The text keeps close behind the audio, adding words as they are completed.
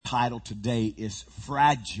title today is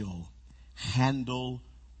Fragile, Handle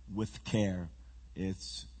with Care.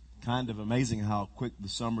 It's kind of amazing how quick the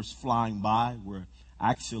summer's flying by. We're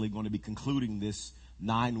actually going to be concluding this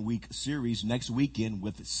 9-week series next weekend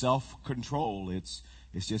with self-control. It's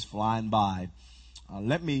just flying by.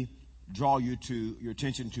 Let me draw your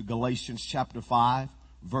attention to Galatians chapter 5,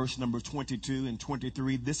 verse number 22 and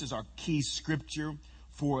 23. This is our key scripture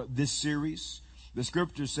for this series. The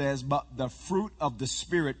scripture says, "But the fruit of the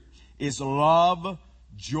Spirit is love,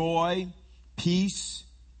 joy, peace,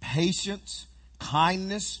 patience,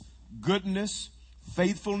 kindness, goodness,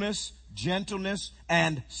 faithfulness, gentleness,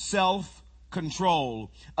 and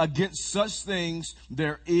self-control. Against such things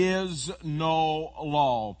there is no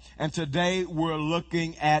law." And today we're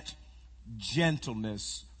looking at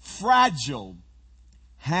gentleness. Fragile,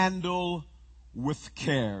 handle with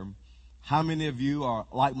care. How many of you are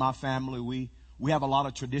like my family? We have a lot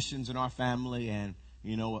of traditions in our family, and,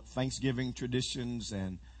 Thanksgiving traditions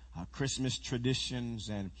and Christmas traditions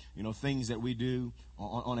and, things that we do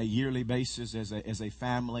on a yearly basis as a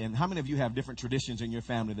family. And how many of you have different traditions in your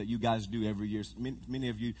family that you guys do every year? Many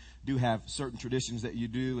of you do have certain traditions that you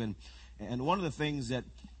do. And one of the things that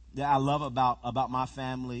I love about my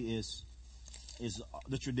family is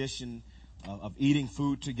the tradition of eating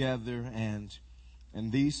food together.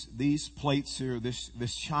 And these plates here,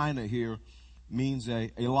 this china here, means a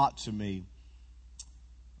lot to me.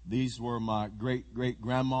 These were my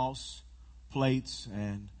great-great-grandma's plates,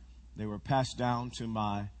 and they were passed down to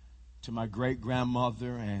my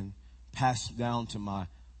great-grandmother and passed down to my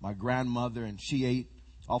grandmother, and she ate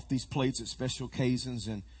off these plates at special occasions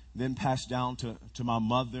and then passed down to my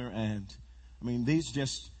mother. And these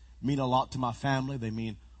just mean a lot to my family. They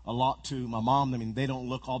mean a lot to my mom. They don't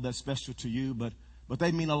look all that special to you, but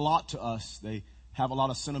they mean a lot to us. They have a lot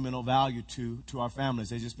of sentimental value to our families.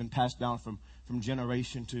 They've just been passed down from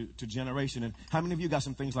generation to generation. And how many of you got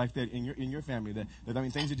some things like that in your family that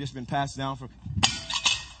things have just been passed down from?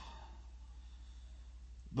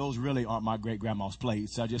 Those really aren't my great grandma's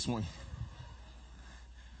plates. I just want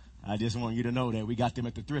you to know that we got them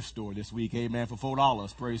at the thrift store this week. Amen. For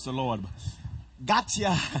 $4. Praise the Lord.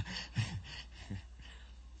 Gotcha.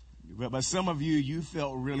 But some of you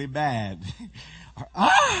felt really bad.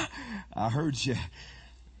 I heard you,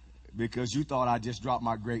 because you thought I just dropped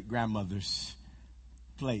my great grandmother's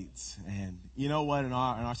plates. And you know what? In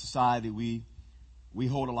our society, we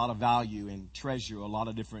hold a lot of value and treasure a lot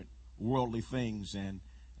of different worldly things, and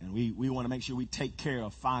we want to make sure we take care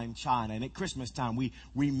of fine china. And at Christmas time, we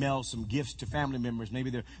mail some gifts to family members. Maybe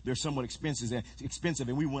they're somewhat expensive,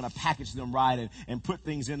 and we want to package them right and put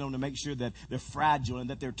things in them to make sure that they're fragile and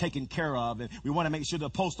that they're taken care of. And we want to make sure the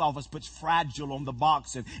post office puts fragile on the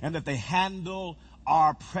box, and that they handle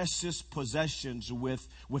our precious possessions with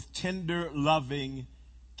tender, loving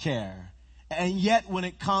care. And yet, when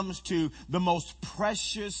it comes to the most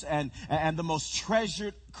precious and the most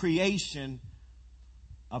treasured creation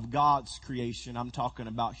of God's creation, I'm talking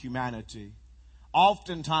about humanity,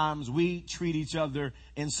 oftentimes we treat each other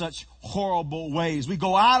in such horrible ways. We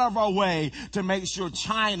go out of our way to make sure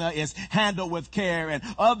china is handled with care, and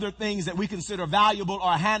other things that we consider valuable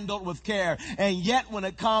are handled with care. And yet, when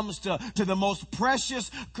it comes to the most precious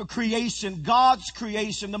creation, God's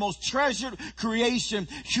creation, the most treasured creation,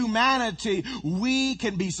 humanity, we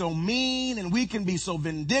can be so mean and we can be so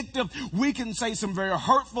vindictive. We can say some very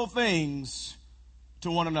hurtful things to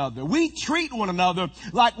one another. We treat one another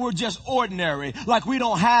like we're just ordinary, like we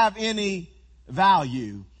don't have any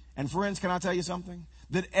value. And friends, can I tell you something?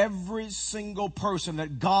 That every single person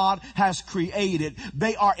that God has created,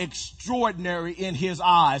 they are extraordinary in His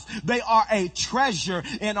eyes. They are a treasure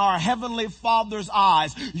in our Heavenly Father's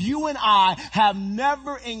eyes. You and I have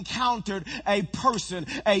never encountered a person,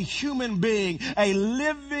 a human being, a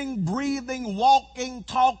living, breathing, walking,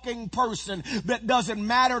 talking person that doesn't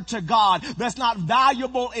matter to God, that's not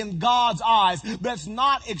valuable in God's eyes, that's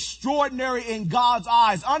not extraordinary in God's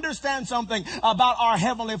eyes. Understand something about our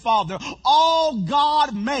Heavenly Father. All God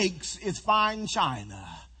makes is fine china.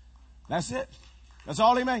 That's it. That's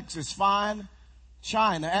all He makes is fine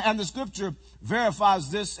china. And the scripture verifies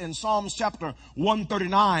this in Psalms chapter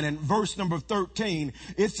 139 and verse number 13.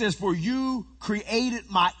 It says, "For you created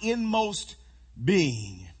my inmost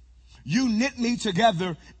being. You knit me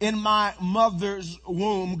together in my mother's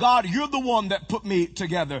womb." God, you're the one that put me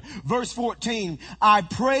together. Verse 14, "I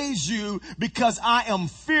praise you because I am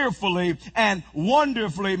fearfully and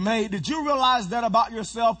wonderfully made." Did you realize that about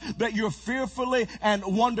yourself? That you're fearfully and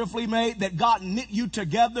wonderfully made? That God knit you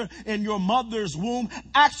together in your mother's womb?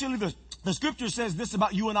 Actually, The scripture says this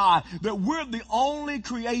about you and I, that we're the only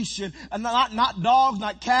creation, and not dogs,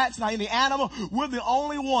 not cats, not any animal. We're the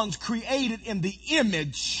only ones created in the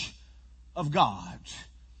image of God.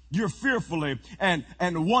 You're fearfully and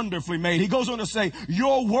wonderfully made. He goes on to say,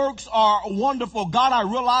 your works are wonderful. God, I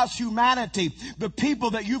realize humanity, the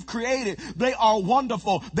people that you've created, they are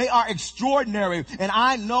wonderful. They are extraordinary. And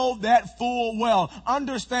I know that full well.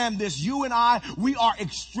 Understand this. You and I, we are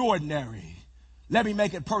extraordinary. Let me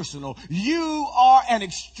make it personal. You are an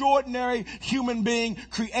extraordinary human being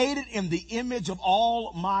created in the image of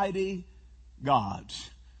Almighty God.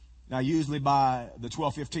 Now, usually by the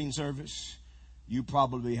 12:15 service, you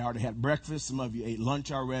probably already had breakfast. Some of you ate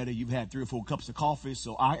lunch already. You've had 3 or 4 cups of coffee.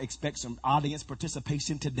 So I expect some audience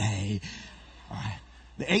participation today. All right.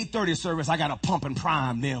 The 8:30 service, I got to pump and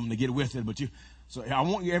prime them to get with it. So I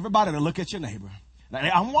want everybody to look at your neighbor. Now,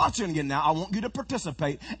 I'm watching you now. I want you to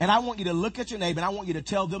participate, and I want you to look at your neighbor, and I want you to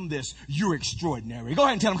tell them this. You're extraordinary. Go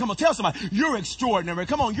ahead and tell them. Come on, tell somebody. You're extraordinary.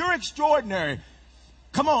 Come on, you're extraordinary.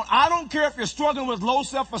 Come on, I don't care if you're struggling with low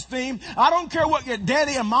self-esteem. I don't care what your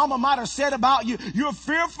daddy and mama might have said about you. You're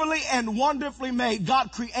fearfully and wonderfully made.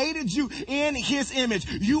 God created you in His image.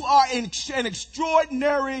 You are an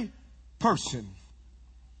extraordinary person.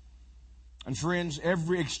 And friends,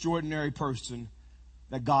 every extraordinary person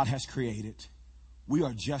that God has created, we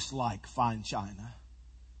are just like fine china.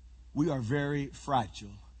 We are very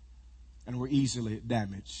fragile and we're easily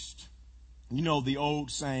damaged. You know the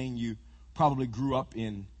old saying, you probably grew up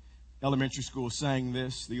in elementary school saying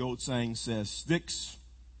this. The old saying says, sticks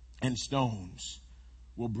and stones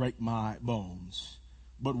will break my bones,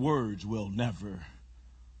 but words will never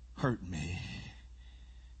hurt me.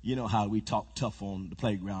 You know how we talk tough on the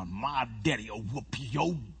playground. My daddy will whoop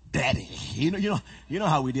your daddy. You know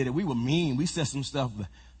how we did it. We were mean. We said some stuff.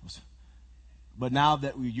 But now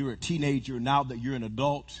that you're a teenager, now that you're an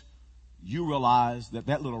adult, you realize that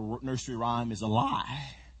little nursery rhyme is a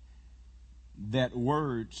lie. That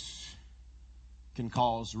words can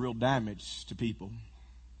cause real damage to people.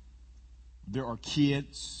 There are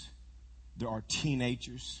kids, there are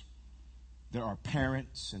teenagers, there are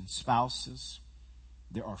parents and spouses,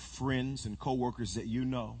 there are friends and coworkers that you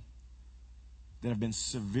know that have been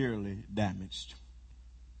severely damaged,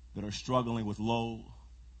 that are struggling with low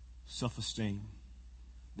self-esteem,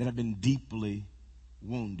 that have been deeply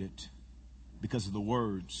wounded because of the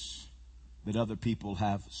words that other people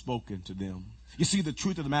have spoken to them. You see, the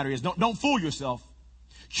truth of the matter is, don't fool yourself.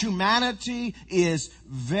 Humanity is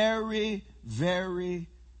very, very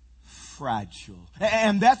fragile.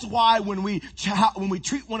 And that's why when we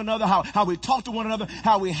treat one another, how we talk to one another,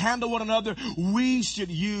 how we handle one another, we should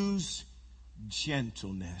use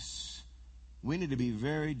gentleness. We need to be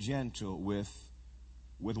very gentle with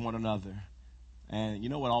one another. And you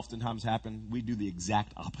know what oftentimes happens? We do the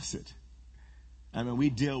exact opposite. I mean, we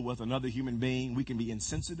deal with another human being. We can be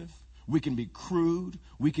insensitive. We can be crude.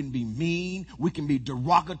 We can be mean. We can be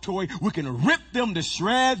derogatory. We can rip them to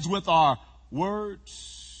shreds with our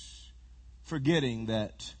words, forgetting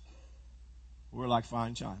that we're like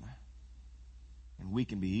fine china and we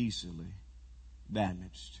can be easily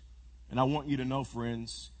damaged. And I want you to know,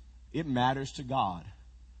 friends, it matters to God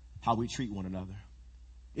how we treat one another.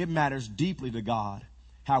 It matters deeply to God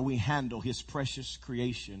how we handle His precious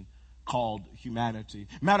creation called humanity.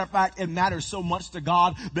 Matter of fact, it matters so much to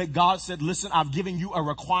God that God said, listen, I've given you a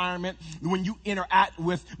requirement. When you interact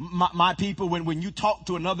with my people, when you talk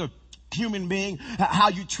to another human being, how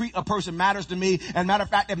you treat a person matters to me. And matter of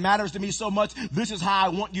fact, it matters to me so much. This is how I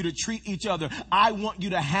want you to treat each other. I want you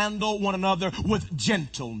to handle one another with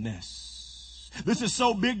gentleness. This is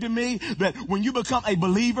so big to me that when you become a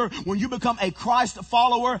believer, when you become a Christ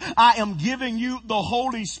follower, I am giving you the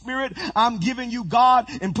Holy Spirit. I'm giving you God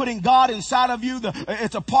and putting God inside of you.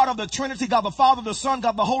 It's a part of the Trinity, God the Father, the Son,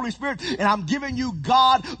 God the Holy Spirit. And I'm giving you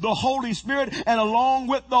God, the Holy Spirit. And along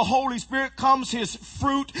with the Holy Spirit comes His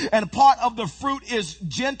fruit. And part of the fruit is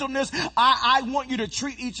gentleness. I want you to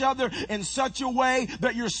treat each other in such a way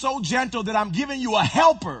that you're so gentle that I'm giving you a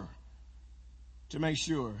helper to make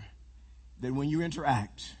sure that when you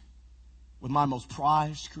interact with my most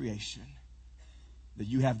prized creation, that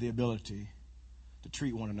you have the ability to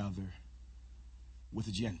treat one another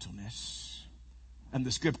with gentleness. And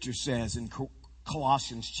the scripture says in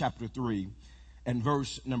Colossians chapter 3 and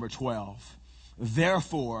verse number 12,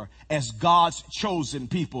 therefore, as God's chosen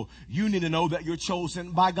people, you need to know that you're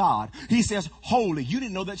chosen by God. He says holy. You need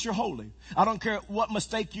to know that you're holy. I don't care what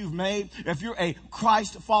mistake you've made. If you're a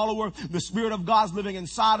Christ follower, the Spirit of God's living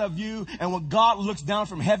inside of you. And when God looks down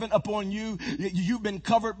from heaven upon you, you've been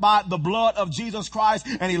covered by the blood of Jesus Christ.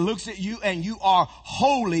 And He looks at you and you are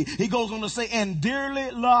holy. He goes on to say, and dearly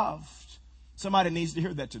loved. Somebody needs to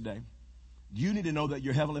hear that today. You need to know that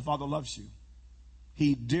your Heavenly Father loves you.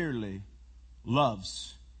 He dearly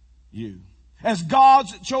loves you. As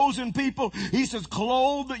God's chosen people, he says,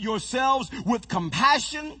 clothe yourselves with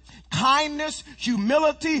compassion, kindness,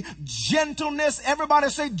 humility, gentleness. Everybody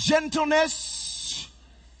say gentleness.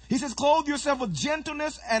 He says, clothe yourself with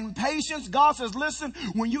gentleness and patience. God says, listen,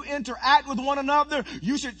 when you interact with one another,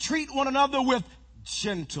 you should treat one another with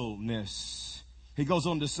gentleness. He goes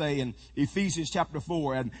on to say in Ephesians chapter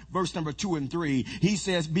 4 and verse number 2 and 3, he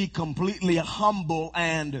says, be completely humble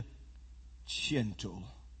and gentle.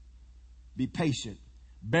 Be patient,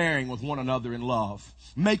 bearing with one another in love,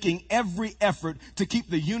 making every effort to keep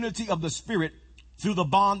the unity of the Spirit through the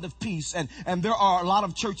bond of peace. And there are a lot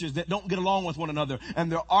of churches that don't get along with one another,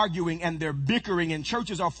 and they're arguing and they're bickering, and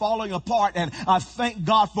churches are falling apart. And I thank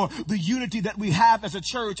God for the unity that we have as a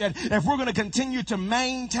church. And if we're going to continue to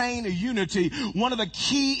maintain a unity, one of the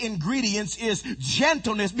key ingredients is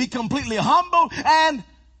gentleness. Be completely humble and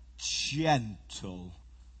gentle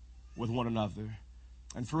with one another.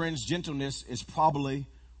 And friends, gentleness is probably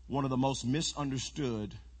one of the most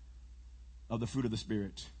misunderstood of the fruit of the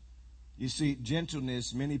Spirit. You see,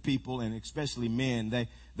 gentleness, many people, and especially men,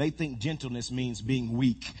 they think gentleness means being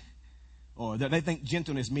weak. Or they think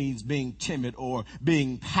gentleness means being timid or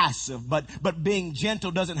being passive. But being gentle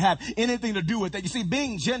doesn't have anything to do with that. You see,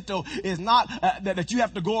 being gentle is not that you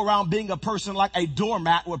have to go around being a person like a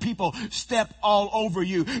doormat where people step all over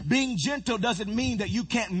you. Being gentle doesn't mean that you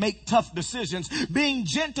can't make tough decisions. Being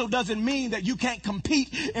gentle doesn't mean that you can't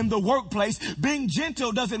compete in the workplace. Being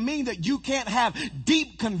gentle doesn't mean that you can't have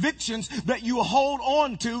deep convictions that you hold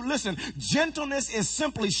on to. Listen, gentleness is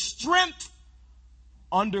simply strength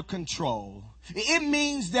under control. It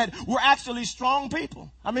means that we're actually strong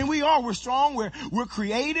people. I mean, we're strong. We're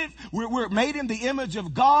creative. We're made in the image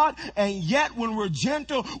of God. And yet when we're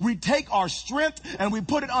gentle, we take our strength and we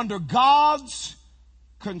put it under God's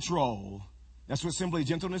control. That's what simply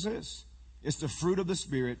gentleness is. It's the fruit of the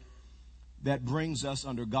Spirit that brings us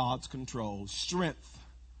under God's control. Strength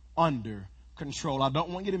under control. I don't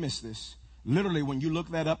want you to miss this. Literally, when you look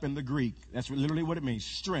that up in the Greek, that's literally what it means.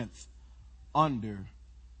 Strength under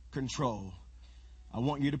control. I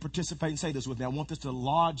want you to participate and say this with me. I want this to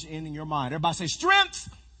lodge in your mind. Everybody say strength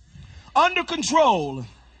under control.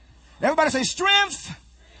 Everybody say strength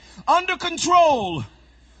under control.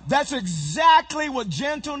 That's exactly what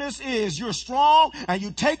gentleness is. You're strong and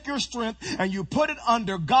you take your strength and you put it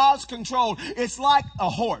under God's control. It's like a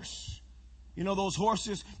horse. You know those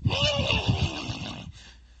horses?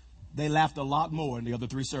 They laughed a lot more in the other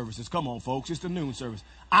three services. Come on, folks. It's the noon service.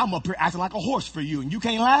 I'm up here acting like a horse for you, and you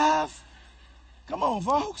can't laugh? Come on,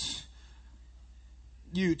 folks.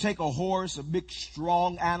 You take a horse, a big,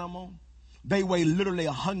 strong animal. They weigh literally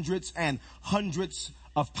hundreds and hundreds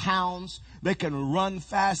of pounds. They can run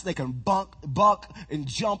fast. They can buck and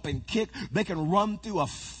jump and kick. They can run through a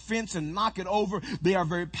fence and knock it over. They are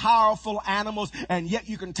very powerful animals. And yet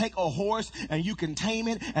you can take a horse and you can tame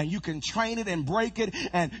it and you can train it and break it.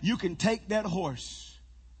 And you can take that horse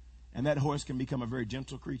and that horse can become a very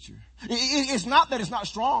gentle creature. It's not that it's not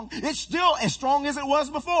strong. It's still as strong as it was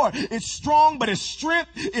before. It's strong, but its strength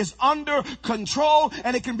is under control.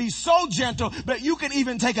 And it can be so gentle that you can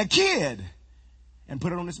even take a kid and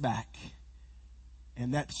put it on its back.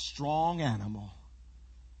 And that strong animal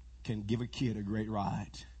can give a kid a great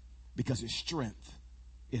ride because its strength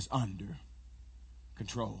is under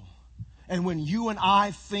control. And when you and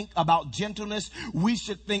I think about gentleness, we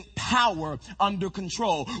should think power under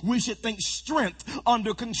control. We should think strength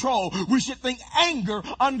under control. We should think anger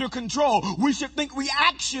under control. We should think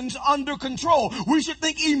reactions under control. We should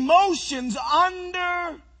think emotions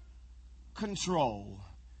under control.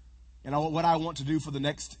 And what I want to do for the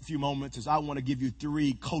next few moments is I want to give you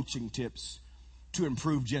 3 coaching tips to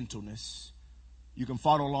improve gentleness. You can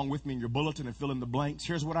follow along with me in your bulletin and fill in the blanks.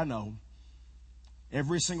 Here's what I know.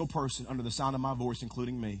 Every single person under the sound of my voice,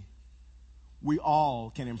 including me, we all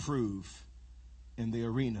can improve in the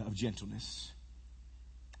arena of gentleness.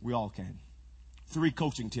 We all can. 3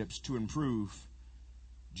 coaching tips to improve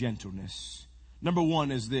gentleness. Number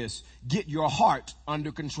 1 is this. Get your heart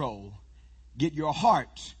under control. Get your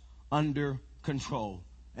heart under control.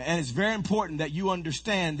 And it's very important that you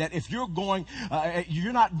understand that if you're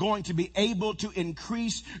not going to be able to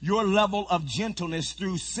increase your level of gentleness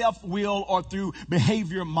through self-will or through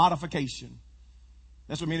behavior modification.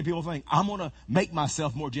 That's what many people think. I'm going to make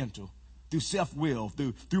myself more gentle through self-will,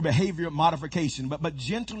 through behavior modification. But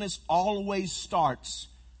gentleness always starts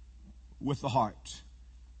with the heart.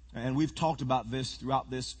 And we've talked about this throughout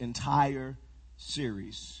this entire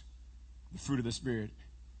series, the fruit of the Spirit.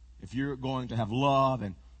 If you're going to have love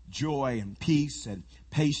and joy and peace and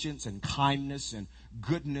patience and kindness and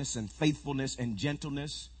goodness and faithfulness and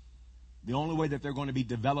gentleness. The only way that they're going to be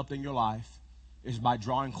developed in your life is by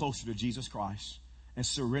drawing closer to Jesus Christ and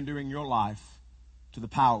surrendering your life to the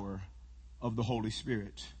power of the Holy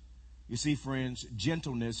Spirit. You see, friends,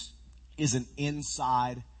 gentleness is an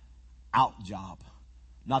inside out job,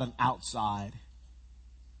 not an outside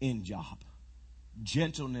in job.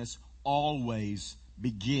 Gentleness always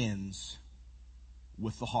begins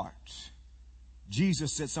with the heart.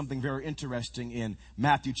 Jesus said something very interesting in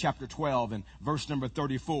Matthew chapter 12 and verse number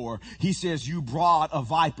 34. He says, you brood of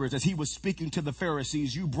vipers, as he was speaking to the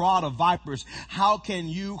Pharisees, you brood of vipers, how can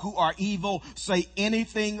you who are evil say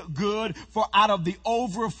anything good? For out of the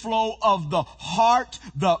overflow of the heart,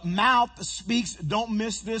 the mouth speaks. Don't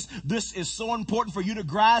miss this. This is so important for you to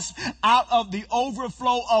grasp. Out of the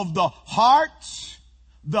overflow of the heart,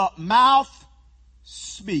 the mouth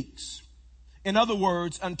speaks. In other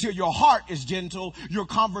words, until your heart is gentle, your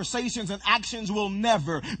conversations and actions will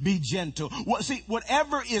never be gentle.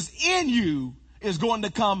 Whatever is in you is going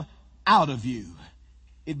to come out of you.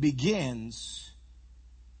 It begins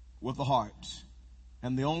with the heart.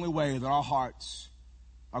 And the only way that our hearts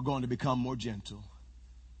are going to become more gentle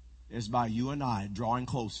is by you and I drawing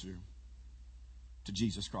closer to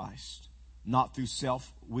Jesus Christ. Not through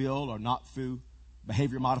self-will or not through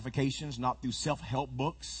behavior modifications, not through self-help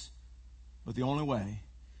books. But the only way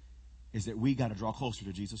is that we got to draw closer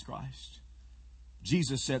to Jesus Christ.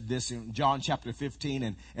 Jesus said this in John chapter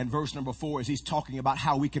 15 and verse number 4 as he's talking about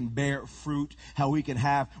how we can bear fruit, how we can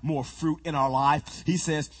have more fruit in our life. He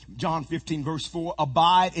says, John 15 verse 4,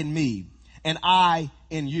 abide in me and I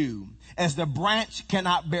in you. As the branch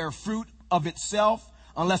cannot bear fruit of itself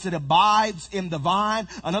unless it abides in the vine.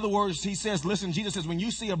 In other words, he says, listen, Jesus says, when you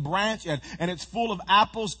see a branch and it's full of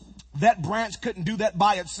apples, that branch couldn't do that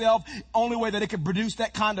by itself. Only way that it could produce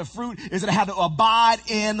that kind of fruit is that it had to abide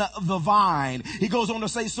in the vine. He goes on to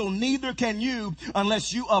say, so neither can you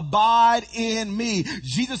unless you abide in me.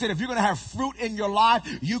 Jesus said, if you're going to have fruit in your life,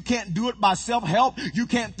 you can't do it by self-help. You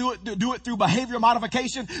can't do it through behavior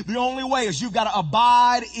modification. The only way is you've got to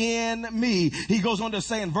abide in me. He goes on to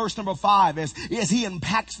say in verse number 5, as he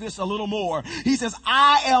unpacks this a little more, he says,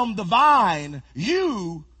 I am the vine,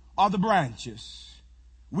 you are the branches.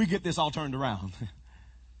 We get this all turned around.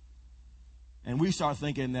 And we start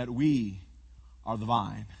thinking that we are the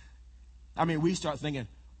vine. I mean, we start thinking,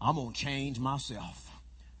 I'm going to change myself.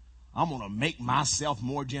 I'm going to make myself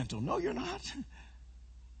more gentle. No, you're not.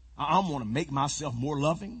 I'm going to make myself more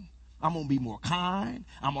loving. I'm going to be more kind.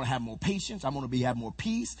 I'm going to have more patience. I'm going to have more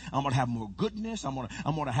peace. I'm going to have more goodness. I'm going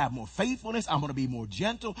to have more faithfulness. I'm going to be more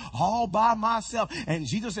gentle all by myself. And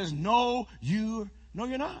Jesus says, no, you're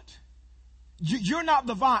not. You're not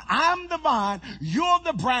the vine. I'm the vine. You're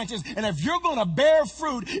the branches. And if you're going to bear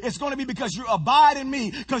fruit, it's going to be because you abide in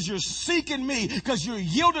me, because you're seeking me, because you're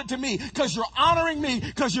yielded to me, because you're honoring me,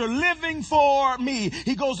 because you're living for me.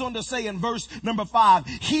 He goes on to say in verse number 5,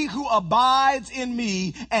 he who abides in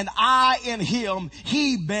me and I in him,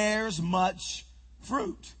 he bears much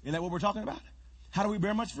fruit. Isn't that what we're talking about? How do we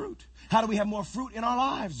bear much fruit? How do we have more fruit in our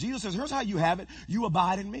lives? Jesus says, here's how you have it. You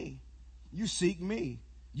abide in me. You seek me.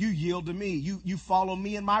 You yield to me. You follow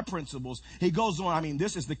me and my principles. He goes on. I mean,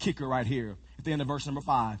 this is the kicker right here at the end of verse number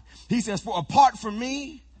 5. He says, for apart from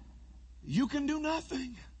me, you can do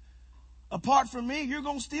nothing. Apart from me, you're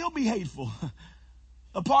going to still be hateful.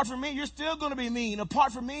 Apart from me, you're still going to be mean.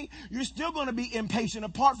 Apart from me, you're still going to be impatient.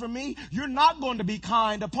 Apart from me, you're not going to be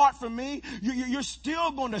kind. Apart from me, you're still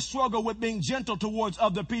going to struggle with being gentle towards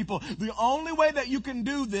other people. The only way that you can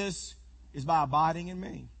do this is by abiding in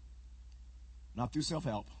me. Not through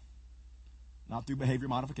self-help, not through behavior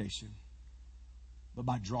modification, but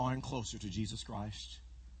by drawing closer to Jesus Christ.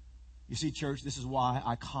 You see, church, this is why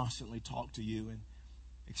I constantly talk to you and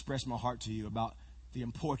express my heart to you about the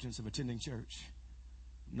importance of attending church.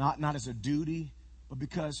 Not as a duty, but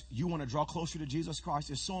because you want to draw closer to Jesus Christ.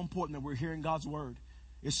 It's so important that we're hearing God's word.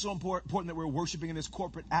 It's so important that we're worshiping in this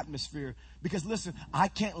corporate atmosphere. Because listen, I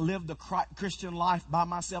can't live the Christian life by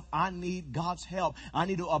myself. I need God's help. I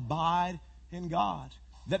need to abide in God.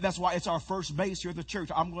 That's why it's our first base here at the church.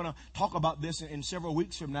 I'm going to talk about this in several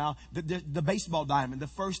weeks from now. The baseball diamond. The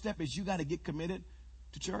first step is you got to get committed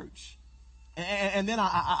to church. And then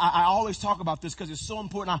I always talk about this because it's so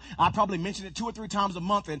important. I probably mention it 2 or 3 times a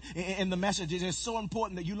month in the messages. It's so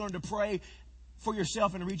important that you learn to pray for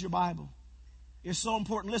yourself and read your Bible. It's so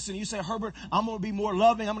important. Listen, you say, Herbert, I'm going to be more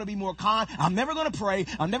loving. I'm going to be more kind. I'm never going to pray.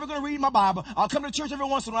 I'm never going to read my Bible. I'll come to church every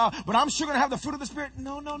once in a while, but I'm sure going to have the fruit of the Spirit.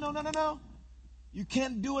 No. You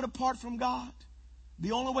can't do it apart from God.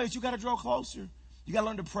 The only way is you got to draw closer. You got to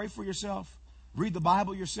learn to pray for yourself. read the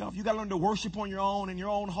Bible yourself. You got to learn to worship on your own, in your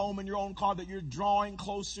own home, in your own car, that you're drawing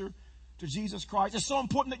closer to Jesus Christ. It's so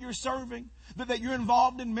important that you're serving, that you're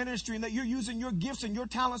involved in ministry, and that you're using your gifts and your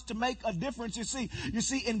talents to make a difference. You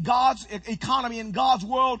see, in God's economy, in God's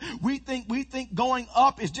world, we think going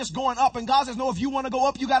up is just going up. And God says, no, if you want to go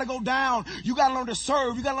up, you got to go down. You got to learn to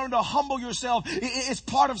serve. You got to learn to humble yourself. It's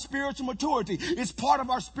part of spiritual maturity. It's part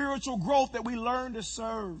of our spiritual growth that we learn to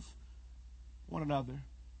serve one another.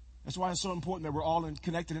 That's why it's so important that we're all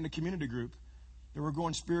connected in a community group, that we're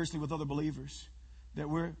going spiritually with other believers, that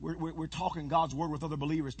we're talking God's word with other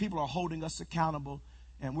believers. People are holding us accountable,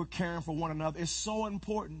 and we're caring for one another. It's so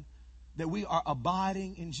important that we are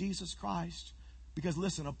abiding in Jesus Christ, because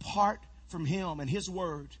listen, apart from him and his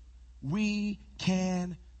word, we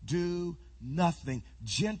can do nothing.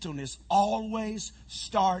 Gentleness always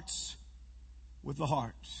starts with the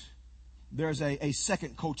heart. There's a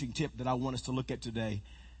second coaching tip that I want us to look at today.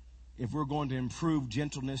 If we're going to improve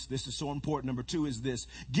gentleness, this is so important. Number 2 is this: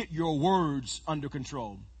 get your words under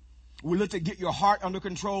control. We looked at get your heart under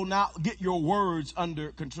control. Now get your words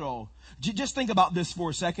under control. Just think about this for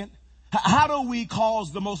a second. How do we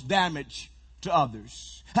cause the most damage to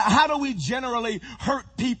others? How do we generally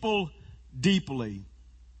hurt people deeply?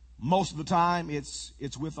 Most of the time it's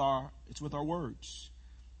with our words.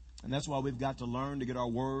 And that's why we've got to learn to get our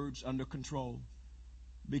words under control,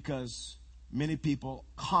 because many people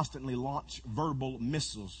constantly launch verbal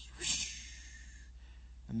missiles,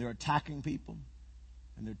 and they're attacking people,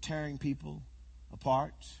 and they're tearing people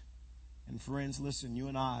apart. And friends, listen, you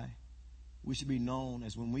and I, we should be known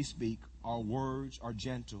as, when we speak, our words are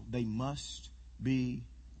gentle. They must be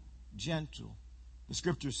gentle. The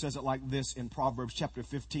scripture says it like this in Proverbs chapter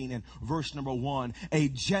 15 and verse number 1. A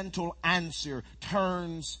gentle answer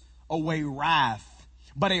turns away wrath,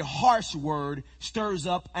 but a harsh word stirs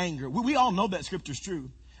up anger. We all know that scripture's true.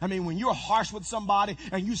 I mean, when you're harsh with somebody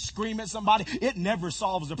and you scream at somebody, it never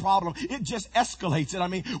solves the problem. It just escalates it. I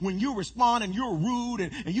mean, when you respond and you're rude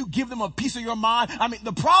and you give them a piece of your mind, I mean,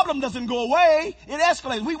 the problem doesn't go away. It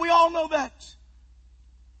escalates. We all know that.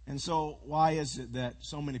 And so why is it that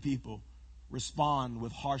so many people respond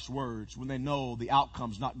with harsh words when they know the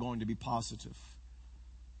outcome's not going to be positive?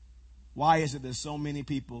 Why is it that so many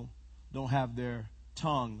people don't have their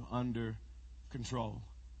tongue under control?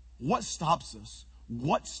 What stops us?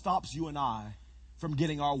 What stops you and I from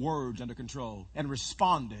getting our words under control and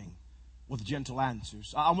responding with gentle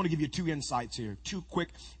answers? I want to give you 2 insights here, 2 quick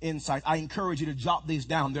insights. I encourage you to jot these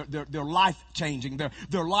down. They're life-changing.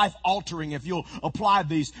 They're life-altering if you'll apply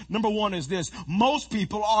these. Number 1 is this: most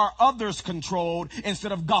people are others-controlled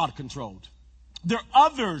instead of God-controlled. They're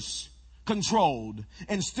others-controlled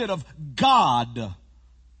instead of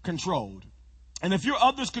God-controlled. And if you're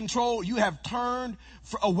others control, you have turned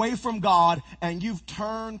away from God, and you've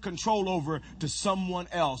turned control over to someone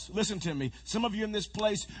else. Listen to me. Some of you in this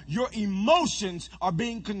place, your emotions are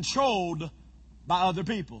being controlled by other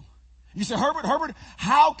people. You say, Herbert,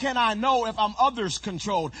 how can I know if I'm others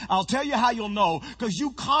controlled? I'll tell you how you'll know, because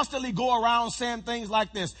you constantly go around saying things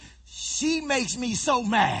like this: she makes me so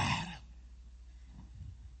mad.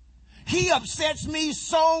 He upsets me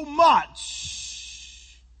so much.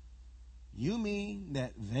 You mean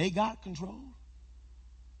that they got control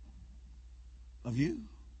of you?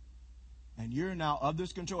 And you're now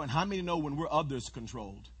others controlled? And how many know when we're others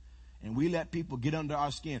controlled and we let people get under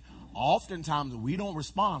our skin, oftentimes we don't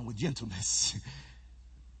respond with gentleness.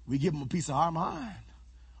 We give them a piece of our mind.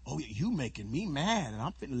 Oh, you making me mad, and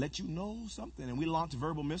I'm finna let you know something. And we launch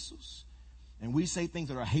verbal missiles, and we say things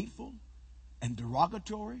that are hateful and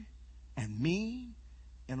derogatory and mean,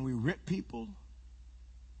 and we rip people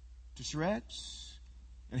to shreds.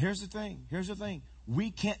 And here's the thing. We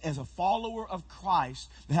can't, as a follower of Christ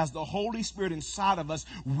that has the Holy Spirit inside of us,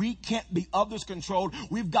 we can't be others controlled.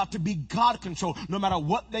 We've got to be God controlled. No matter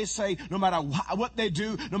what they say, no matter what they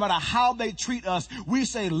do, no matter how they treat us, we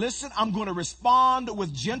say, listen, I'm going to respond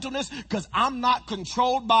with gentleness, because I'm not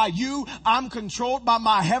controlled by you. I'm controlled by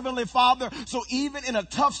my Heavenly Father. So even in a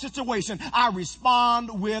tough situation, I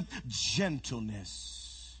respond with gentleness.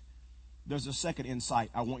 There's a second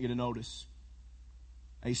insight I want you to notice.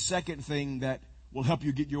 A second thing that will help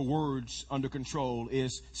you get your words under control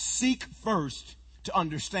is seek first to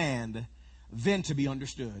understand, then to be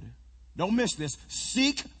understood. Don't miss this.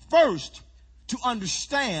 Seek first to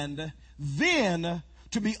understand, then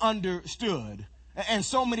to be understood. And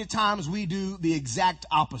so many times we do the exact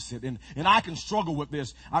opposite. And I can struggle with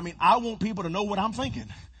this. I mean, I want people to know what I'm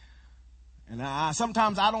thinking. And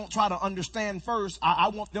sometimes I don't try to understand first. I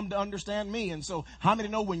want them to understand me. And so how many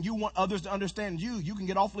know when you want others to understand you, you can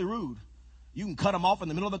get awfully rude. You can cut them off in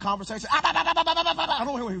the middle of the conversation. I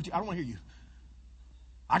don't want to hear you.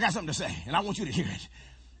 I got something to say, and I want you to hear it.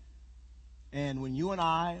 And when you and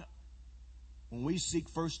I, when we seek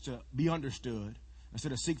first to be understood,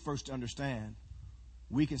 instead of seek first to understand,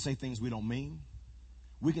 we can say things we don't mean.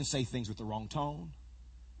 We can say things with the wrong tone.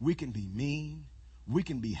 We can be mean. We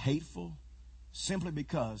can be hateful simply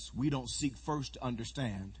because we don't seek first to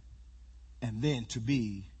understand and then to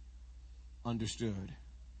be understood.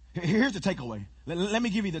 Here's the takeaway. Let me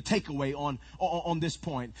give you the takeaway on this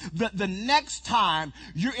point. The next time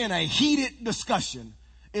you're in a heated discussion,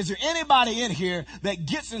 is there anybody in here that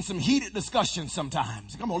gets in some heated discussions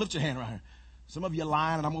sometimes? Come on, lift your hand right here. Some of you are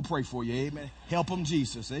lying, and I'm going to pray for you. Amen. Help them,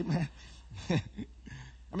 Jesus. Amen. I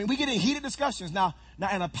mean, we get in heated discussions. Now,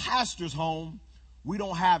 in a pastor's home, we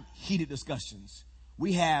don't have heated discussions.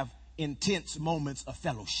 We have intense moments of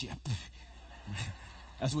fellowship.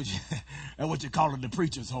 That's what you call it, the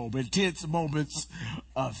preacher's home. Intense moments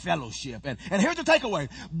of fellowship. And here's the takeaway.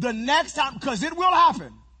 The next time, because it will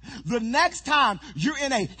happen, the next time you're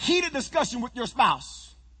in a heated discussion with your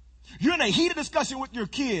spouse, you're in a heated discussion with your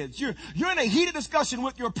kids, you're in a heated discussion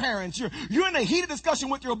with your parents, you're in a heated discussion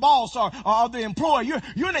with your boss or the employer,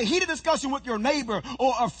 you're in a heated discussion with your neighbor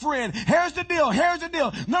or a friend. Here's the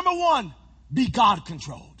deal. Number one, be God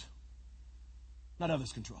controlled, not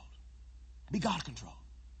others controlled. Be God controlled.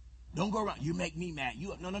 Don't go around, you make me mad.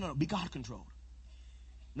 No. Be God controlled,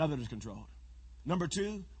 not others controlled. Number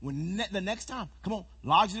two, when the next time, come on,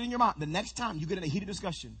 lodge it in your mind. The next time you get in a heated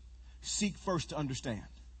discussion, seek first to understand,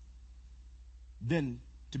 then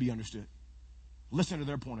to be understood. Listen to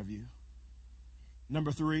their point of view.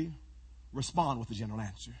 Number three, respond with a gentle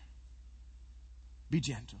answer. Be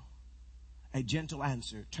gentle. A gentle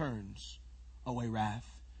answer turns away wrath.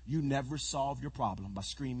 You never solve your problem by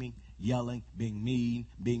screaming, yelling, being mean,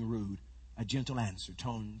 being rude. A gentle answer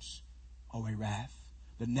turns away wrath.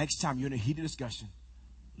 The next time you're in a heated discussion,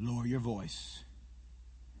 lower your voice.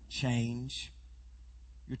 Change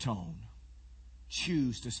your tone.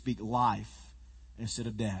 Choose to speak life instead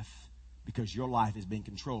of death, because your life is being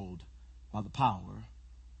controlled by the power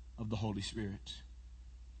of the Holy Spirit.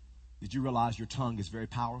 Did you realize your tongue is very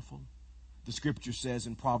powerful? The scripture says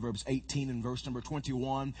in Proverbs 18 and verse number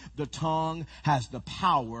 21, the tongue has the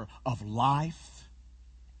power of life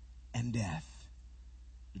and death.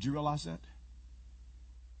 Did you realize that?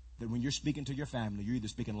 That when you're speaking to your family, you're either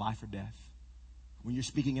speaking life or death. When you're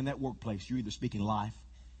speaking in that workplace, you're either speaking life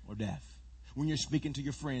or death. When you're speaking to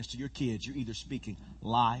your friends, to your kids, you're either speaking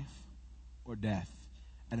life or death.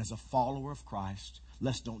 And as a follower of Christ,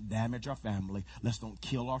 let's don't damage our family. Let's don't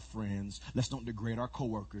kill our friends. Let's don't degrade our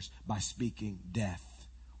coworkers by speaking death.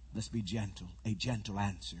 Let's be gentle. A gentle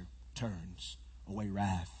answer turns away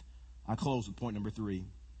wrath. I close with point number three.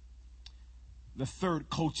 The third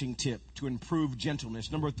coaching tip to improve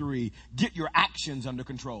gentleness. Number three, get your actions under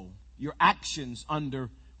control. Your actions under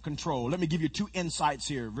control. Let me give you two insights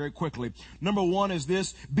here very quickly. Number one is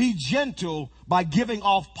this: be gentle by giving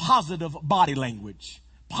off positive body language.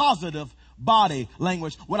 Positive body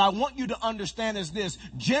language. What I want you to understand is this: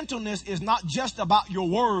 gentleness is not just about your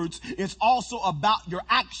words, it's also about your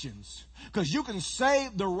actions. Because you can say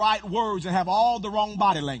the right words and have all the wrong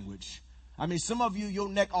body language. I mean, some of you, your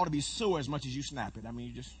neck ought to be sore as much as you snap it. I mean,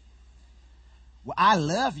 you just, well, I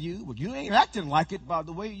love you, but you ain't acting like it by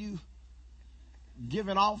the way you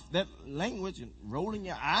giving off that language and rolling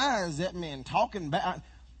your eyes at me and talking back.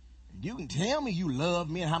 You can tell me you love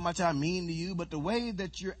me and how much I mean to you, but the way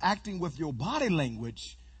that you're acting with your body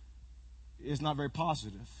language is not very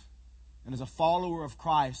positive. And as a follower of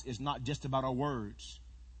Christ, it's not just about our words.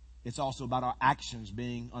 It's also about our actions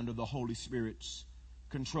being under the Holy Spirit's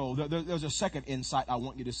control. There's a second insight I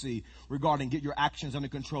want you to see regarding get your actions under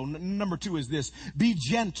control. Number two is this: be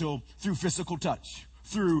gentle through physical touch.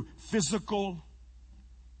 Through physical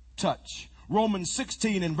touch. Romans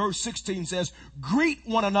 16 and verse 16 says, greet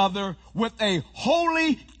one another with a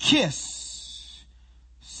holy kiss.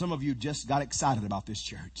 Some of you just got excited about this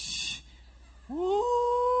church.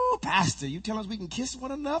 Ooh, Pastor, you tell us we can kiss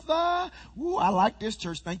one another? Ooh, I like this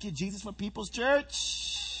church. Thank you, Jesus, for People's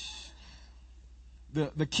Church.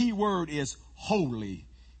 The key word is holy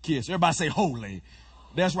kiss. Everybody say holy.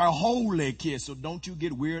 That's right, holy kiss. So don't you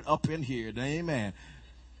get weird up in here. Amen.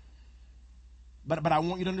 But I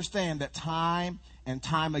want you to understand that time and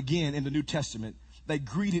time again in the New Testament, they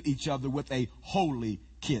greeted each other with a holy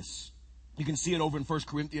kiss. You can see it over in 1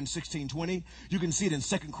 Corinthians 16:20. You can see it in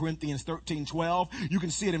 2 Corinthians 13:12. You can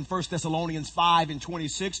see it in 1 Thessalonians 5 and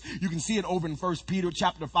 26. You can see it over in 1 Peter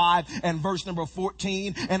chapter 5 and verse number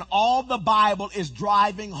 14. And all the Bible is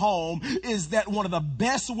driving home is that one of the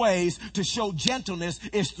best ways to show gentleness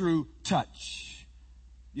is through touch.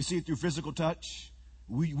 You see, through physical touch,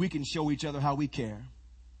 we can show each other how we care.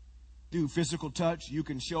 Through physical touch, you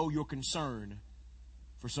can show your concern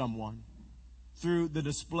for someone. Through the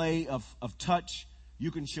display of touch,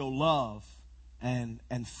 you can show love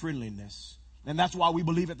and friendliness. And that's why we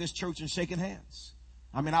believe at this church in shaking hands.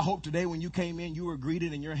 I mean, I hope today when you came in, you were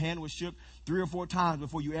greeted and your hand was shook 3 or 4 times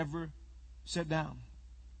before you ever sat down.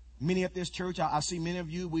 Many at this church, I see many of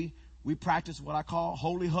you, we practice what I call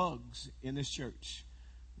holy hugs in this church.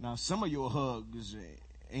 Now, some of your hugs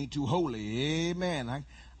ain't too holy. Amen.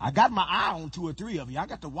 I got my eye on 2 or 3 of you. I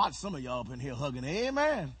got to watch some of y'all up in here hugging.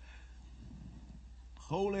 Amen.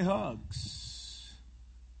 Holy hugs.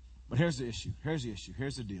 But here's the issue.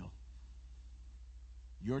 Here's the deal.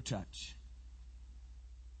 Your touch,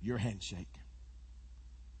 your handshake,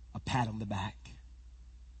 a pat on the back,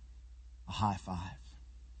 a high five,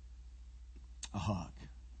 a hug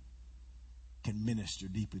can minister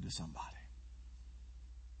deeply to somebody.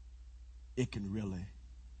 It can really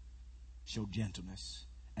show gentleness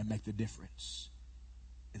and make the difference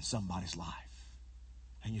in somebody's life.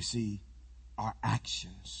 And you see, our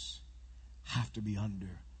actions have to be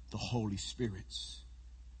under the Holy Spirit's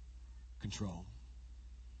control.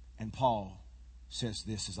 And Paul says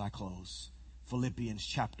this as I close. Philippians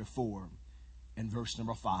chapter 4 and verse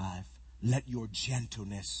number 5. Let your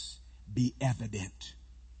gentleness be evident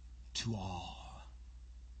to all.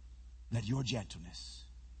 Let your gentleness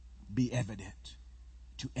be evident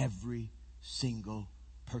to every single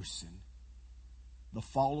person. The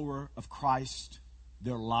follower of Christ,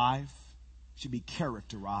 their life should be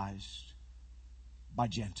characterized by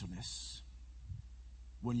gentleness.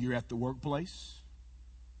 When you're at the workplace,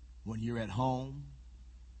 when you're at home,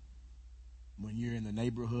 when you're in the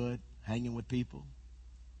neighborhood hanging with people,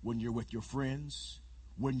 when you're with your friends,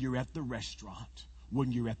 when you're at the restaurant,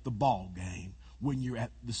 when you're at the ball game, when you're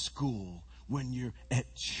at the school, when you're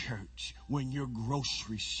at church, when you're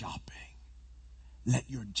grocery shopping, let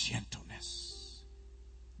your gentleness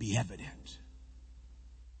be evident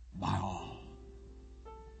by all.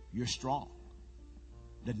 You're strong.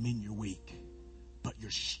 Doesn't mean you're weak, but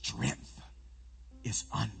your strength is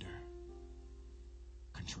under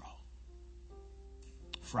control.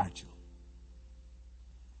 Fragile.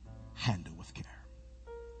 Handle with care.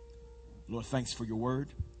 Lord, thanks for your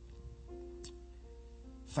word.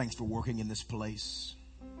 Thanks for working in this place.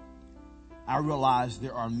 I realize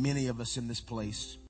there are many of us in this place